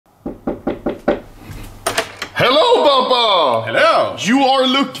Papa! Hello! You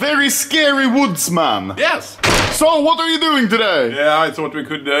look very scary woodsman. Yes! So, what are you doing today? Yeah, I thought we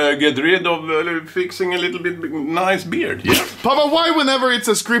could get rid of fixing a little bit nice beard. Yes. Papa, why whenever it's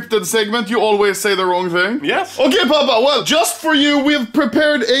a scripted segment you always say the wrong thing? Yes. Okay, Papa, well, just for you, we've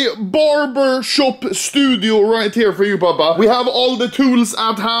prepared a barbershop studio right here for you, Papa. We have all the tools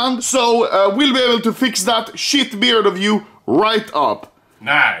at hand, so we'll be able to fix that shit beard of you right up.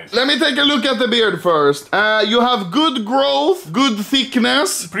 Nice. Let me take a look at the beard first. You have good growth, good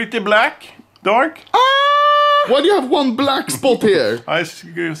thickness. Pretty black, dark. Why do you have one black spot here? I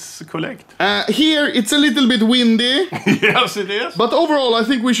collect. Here, it's a little bit windy. Yes, it is. But overall, I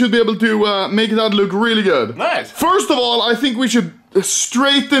think we should be able to make that look really good. Nice. First of all, I think we should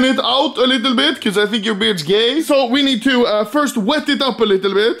straighten it out a little bit, because I think your beard's gay. So we need to first wet it up a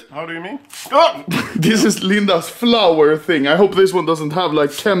little bit. How do you mean? Oh! This is Linda's flower thing. I hope this one doesn't have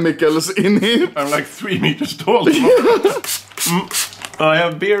like chemicals in it. I'm like 3 meters tall. I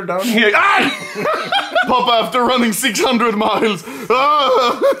have beer down here. Papa, after running 600 miles.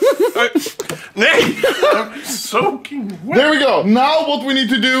 I'm soaking wet. There we go. Now what we need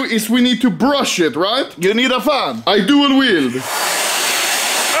to do is we need to brush it, right? You need a fan. I dual wield.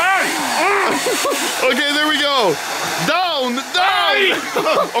 Okay, there we go. Down, down.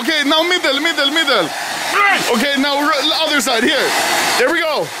 Okay, now middle. Okay, now other side, here. There we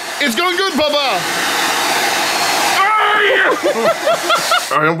go. It's going good, Papa.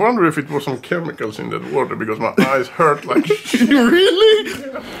 I wonder if it was some chemicals in that water because my eyes hurt like shit. Really?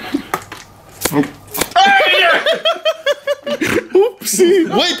 Oopsie.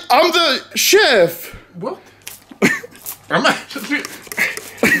 Wait, I'm the chef. What? I'm actually...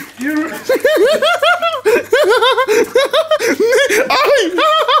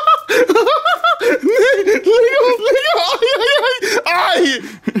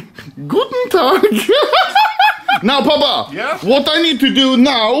 Guten Tag. Now, Papa, yes? What I need to do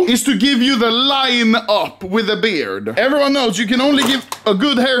now is to give you the line up with the beard. Everyone knows you can only give a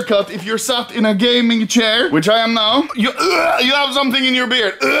good haircut if you're sat in a gaming chair, which I am now. You have something in your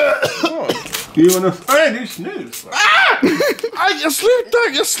beard. Do you wanna... Nej, det är snus.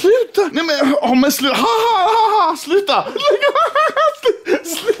 Jag slutar. Nej men, men sluta. Ha, sluta.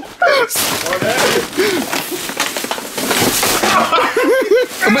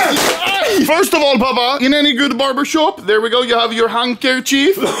 First of all, Papa, in any good barbershop, there we go, you have your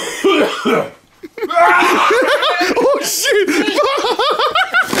handkerchief. Oh shit!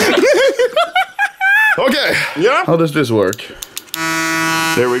 Okay. Yeah? How does this work?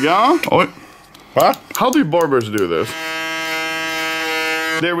 There we go. Oh. What? How do barbers do this?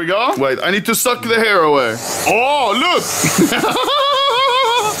 There we go. Wait, I need to suck the hair away. Oh, look!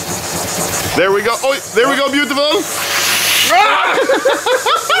 There we go. Oh, there we go, beautiful.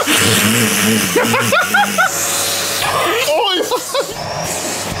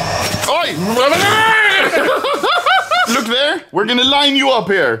 Oi! Look there. We're gonna line you up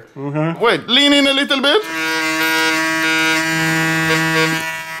here. Wait, lean in a little bit.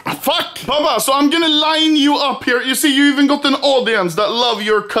 Fuck! Papa, so I'm gonna line you up here. You see, you even got an audience that love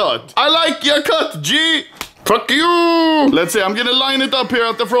your cut. I like your cut, G! Fuck you! Let's see, I'm gonna line it up here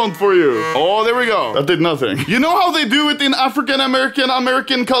at the front for you. Oh, there we go. That did nothing. You know how they do it in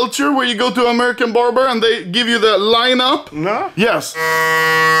American culture, where you go to American barber and they give you the line up? No? Yes.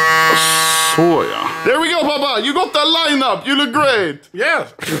 So, yeah. There we go, Papa. You got the line up. You look great.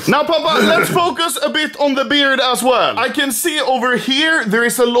 Yes. Now, Papa, let's focus a bit on the beard as well. I can see over here there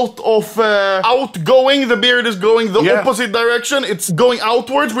is a lot of outgoing. The beard is going the opposite direction. It's going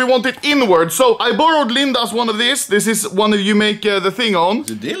outwards. We want it inwards. So I borrowed Linda's one of these. This is one of you make the thing on.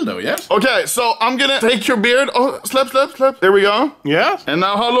 It's a dildo, yes? Okay, so I'm gonna take your beard. Oh, slap. There we go. Yes. And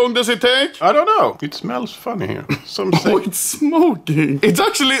now how long does it take? I don't know. It smells funny here. Oh, it's smoking. It's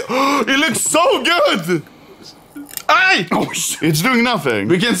actually, it looks so good. Aye! Oh, shit. It's doing nothing.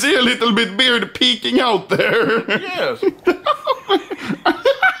 We can see a little bit beard peeking out there. Yes.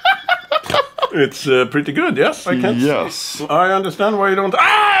 It's pretty good, yes? I can see. I understand why you don't...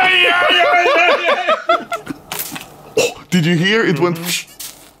 Oh, did you hear? It went...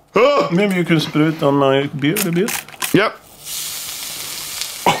 Oh. Maybe you can spruta on my beard a bit? Yep.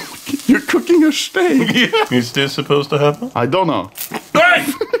 Oh, you're cooking a steak. Is this supposed to happen? I don't know.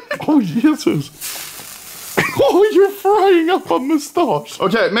 Oh, Jesus. Oh, you're frying up a mustache.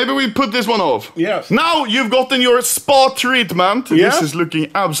 Okay, maybe we put this one off. Yes. Now you've gotten your spa treatment. Yes. This is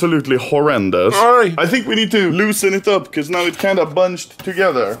looking absolutely horrendous. All right. I think we need to loosen it up because now it's kind of bunched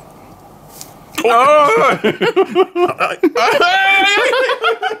together. I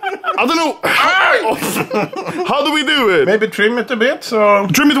don't know. How do we do it? Maybe trim it a bit, so...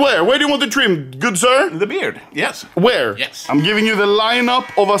 Trim it where? Where do you want it trimmed, good sir? The beard, yes. Where? Yes. I'm giving you the lineup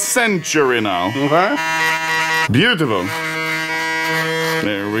of a century now. Okay. Beautiful.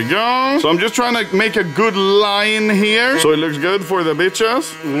 There we go. So I'm just trying to make a good line here, so it looks good for the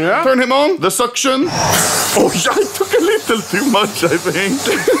bitches. Yeah. Turn him on. The suction. Oh, I took a little too much, I think.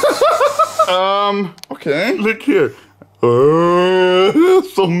 Okay. Look here.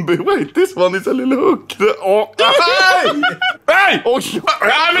 Zombie. Wait, this one is a little hook. Hey! Hey! Oh,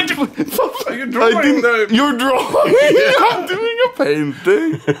 You're drawing You're drawing. I'm doing a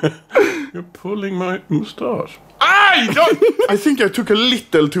painting. You're pulling my moustache. I think I took a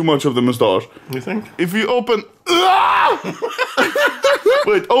little too much of the mustache. You think? If you open...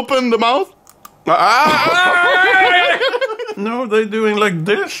 Wait, open the mouth. No, they're doing like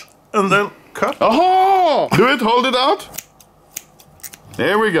this and then cut. Oh! Do it, hold it out.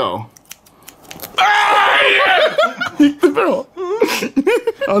 There we go. Gick det bra?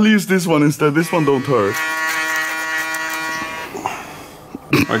 I'll use this one instead. This one don't hurt.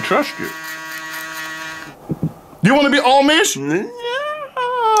 I trust you. Do you want to be Amish?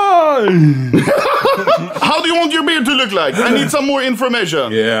 How do you want your beard to look like? I need some more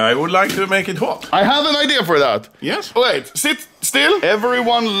information. Yeah, I would like to make it hot. I have an idea for that. Yes? Wait, sit still.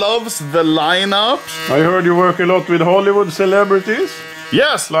 Everyone loves the lineups. I heard you work a lot with Hollywood celebrities.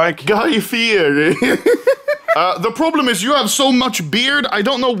 Yes, Like Guy Fieri. The problem is you have so much beard, I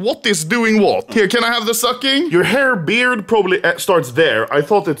don't know what is doing what. Here, can I have the sucking? Your hair beard probably starts there. I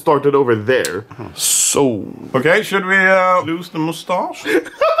thought it started over there. So... Okay, should we lose the mustache?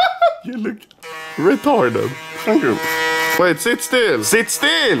 You look retarded. Thank you. Wait, sit still. Sit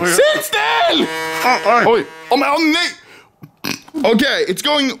still. Sit still! Oi. Oh, my, oh, nej. Okay, it's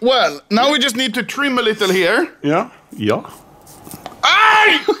going well. Now we just need to trim a little here. Yeah? Yeah.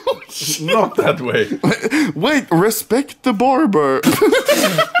 Not that way. Wait, respect the barber.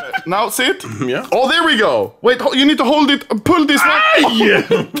 Now sit. Yeah. Oh, there we go. Wait, you need to hold it. Pull this one. Yeah.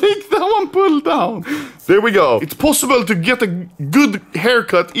 Take that one, pull down. There we go. It's possible to get a good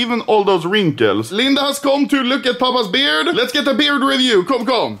haircut, even all those wrinkles. Linda has come to look at Papa's beard. Let's get a beard review.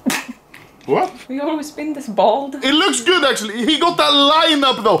 Come. What? We always been this bald. It looks good, actually. He got that line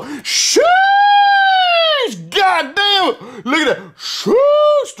up, though. Sheesh! God damn! Look at that.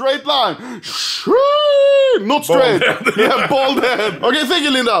 Sheesh! Straight line. Sheesh! Not straight. Yeah, bald head. Okay, thank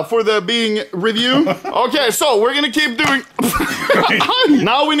you, Linda, for the being review. Okay, so we're gonna keep doing...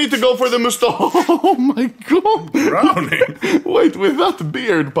 Now we need to go for the mustache. Oh my god. Browning. Wait, with that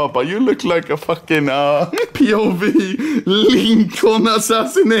beard, Papa, you look like a fucking POV Lincoln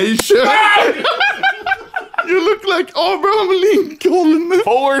assassination. You look like Abraham Lincoln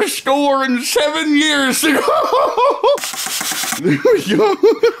 407 years ago. There we go.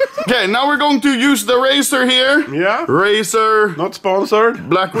 Okay, now we're going to use the razor here. Yeah? Razor. Not sponsored.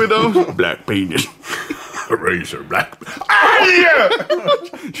 Black Widow. Black penis. Razor black. Yeah!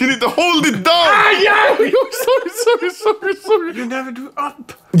 You need to hold it down. Yeah! Sorry. You never do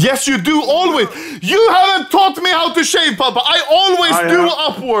up. Yes, you do always. You haven't taught me how to shave, Papa. I always do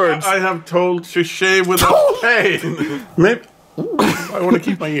upwards. I have told to shave without pain. Maybe. I want to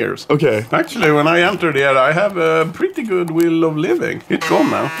keep my ears. Okay. Actually, when I entered here, I have a pretty good will of living. It's gone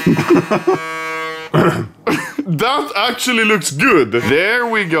now. That actually looks good. There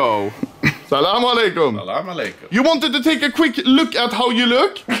we go. Salam alaikum. Salam alaikum. You wanted to take a quick look at how you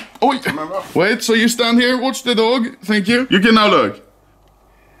look? Oh, wait, so you stand here, watch the dog. Thank you. You can now look.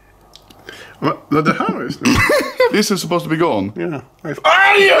 The hair is... This is supposed to be gone. Yeah.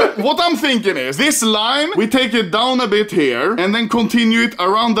 What I'm thinking is, this line, we take it down a bit here, and then continue it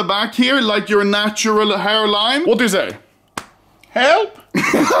around the back here, like your natural hairline. What do you say? Help!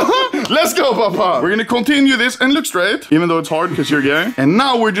 Let's go, Papa! We're gonna continue this and look straight, even though it's hard because you're gay. And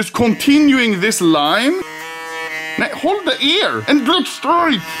now we're just continuing this line. Now, hold the ear and look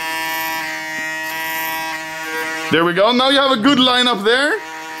straight. There we go. Now you have a good line up there.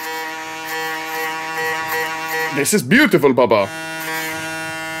 This is beautiful, Papa.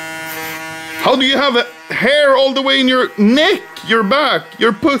 How do you have a hair all the way in your neck, your back,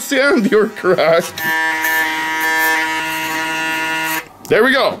 your pussy, and your crack? There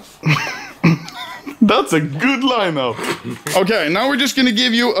we go. That's a good lineup. Okay, now we're just gonna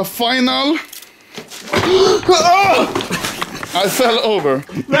give you a final... I fell over.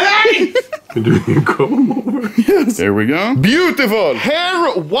 Do you come over? Yes. There we go. Beautiful.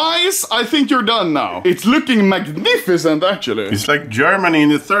 Hair-wise, I think you're done now. It's looking magnificent, actually. It's like Germany in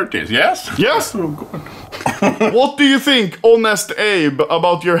the 30s, yes? Yes. Oh, God. What do you think, honest Abe,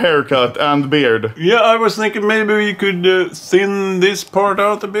 about your haircut and beard? Yeah, I was thinking maybe we could thin this part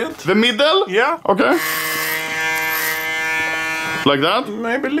out a bit. The middle? Yeah. Okay. Like that?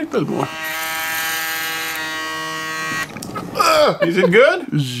 Maybe a little more. Is it good?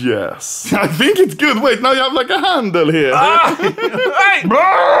 Yes. I think it's good. Wait, now you have like a handle here.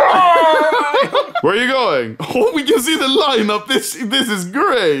 Where are you going? Oh, we can see the lineup. This is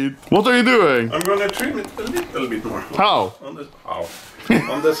great. What are you doing? I'm gonna trim it a little bit more. How? On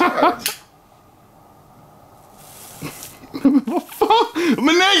the sides.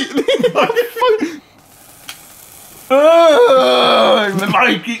 Men nej!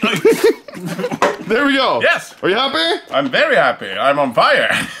 There we go. Yes. Are you happy? I'm very happy. I'm on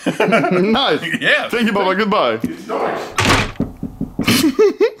fire. Nice. Yes. Thank you, Papa. Goodbye.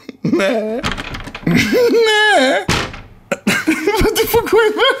 Nej. Nej. Du får gå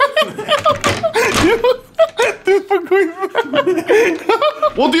iväg. Du får gå iväg.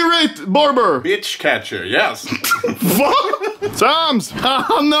 What do you rate, Barber? Bitch catcher, yes. What? Sams!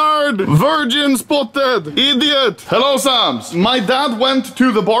 Haha, nerd! Virgin spotted! Idiot! Hello, Sams! My dad went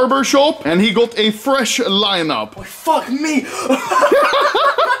to the barber shop and he got a fresh lineup. Oh, fuck me!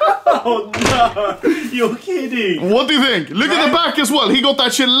 Oh no! You're kidding! What do you think? Look at the back as well. He got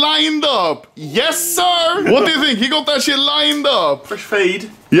that shit lined up. Yes, sir! What do you think? He got that shit lined up. Fresh fade.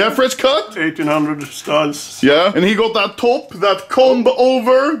 Yeah, fresh cut? 1800 styles. Yeah. And he got that top, that comb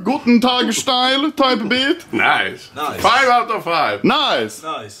over, Guten Tag style type beat. Nice. 5 out of 5. Nice.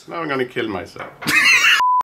 Nice. Now I'm gonna kill myself.